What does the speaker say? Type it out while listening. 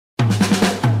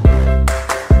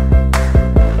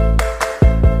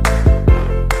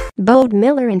Bode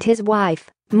Miller and his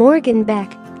wife, Morgan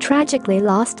Beck, tragically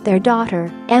lost their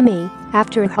daughter, Emmy,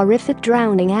 after a horrific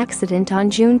drowning accident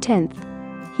on June 10.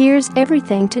 Here's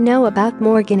everything to know about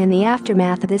Morgan in the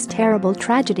aftermath of this terrible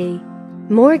tragedy.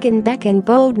 Morgan Beck and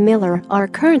Bode Miller are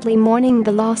currently mourning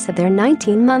the loss of their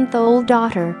 19-month-old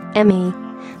daughter, Emmy,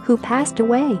 who passed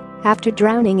away after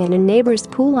drowning in a neighbor's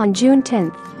pool on June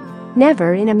 10.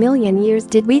 "Never in a million years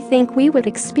did we think we would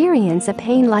experience a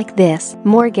pain like this,"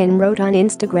 Morgan wrote on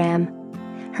Instagram.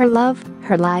 "Her love,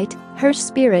 her light, her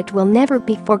spirit will never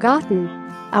be forgotten.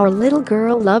 Our little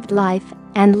girl loved life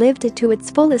and lived it to its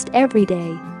fullest every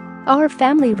day. Our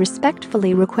family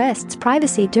respectfully requests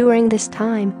privacy during this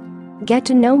time. Get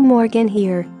to know Morgan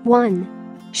here." 1.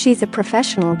 She's a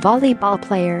professional volleyball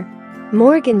player.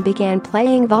 Morgan began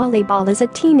playing volleyball as a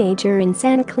teenager in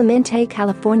San Clemente,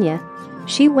 California.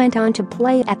 She went on to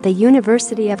play at the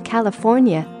University of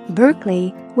California,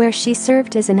 Berkeley, where she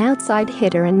served as an outside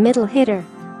hitter and middle hitter.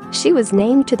 She was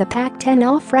named to the Pac-10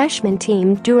 All-Freshman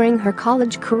team during her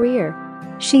college career.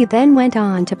 She then went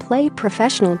on to play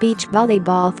professional beach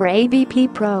volleyball for AVP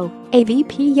Pro,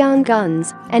 AVP Young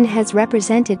Guns, and has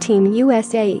represented Team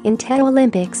USA in 10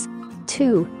 Olympics.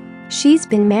 2. She's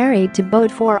been married to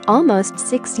Bode for almost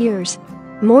 6 years.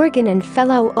 Morgan and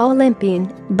fellow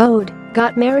Olympian, Bode,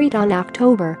 got married on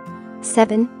October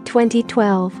 7,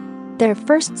 2012. Their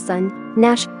first son,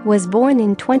 Nash, was born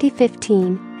in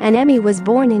 2015, and Emmy was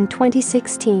born in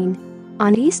 2016.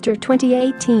 On Easter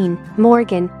 2018,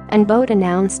 Morgan and Bode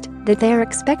announced that they're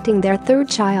expecting their third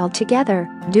child together,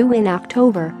 due in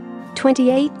October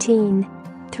 2018.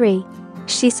 3.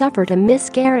 She suffered a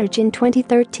miscarriage in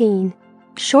 2013.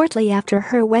 Shortly after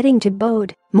her wedding to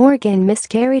Bode, Morgan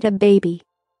miscarried a baby.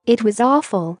 "It was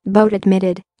awful," Bode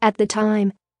admitted, "at the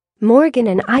time. Morgan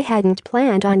and I hadn't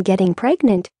planned on getting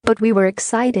pregnant, but we were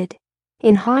excited.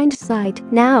 In hindsight,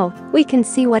 now, we can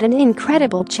see what an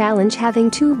incredible challenge having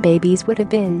 2 babies would have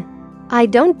been. I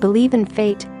don't believe in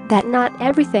fate, that not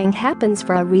everything happens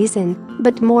for a reason,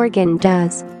 but Morgan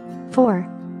does." 4.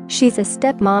 She's a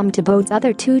stepmom to Bode's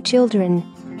other 2 children.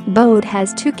 Bode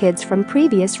has 2 kids from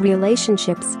previous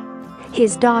relationships.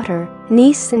 His daughter,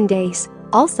 Dace,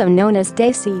 also known as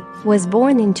Daisy, was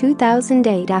born in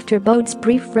 2008 after Bode's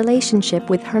brief relationship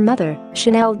with her mother,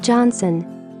 Chanel Johnson.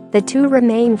 The 2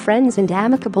 remain friends and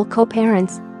amicable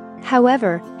co-parents.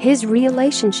 However, his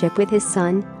relationship with his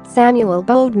son, Samuel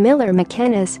Bode Miller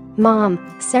McKenna's mom,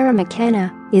 Sarah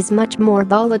McKenna, is much more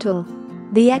volatile.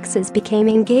 The exes became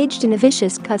engaged in a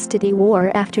vicious custody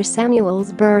war after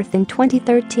Samuel's birth in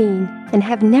 2013 and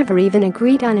have never even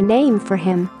agreed on a name for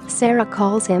him. Sarah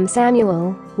calls him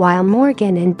Samuel, while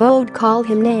Morgan and Bode call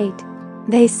him Nate.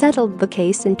 They settled the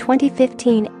case in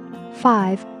 2015.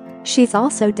 5. She's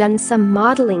also done some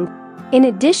modeling. In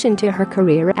addition to her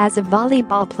career as a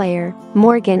volleyball player,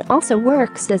 Morgan also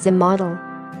works as a model.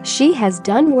 She has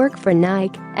done work for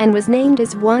Nike and was named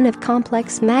as one of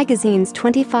Complex magazine's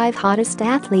 25 hottest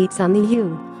athletes on the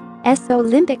U.S.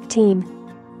 Olympic team.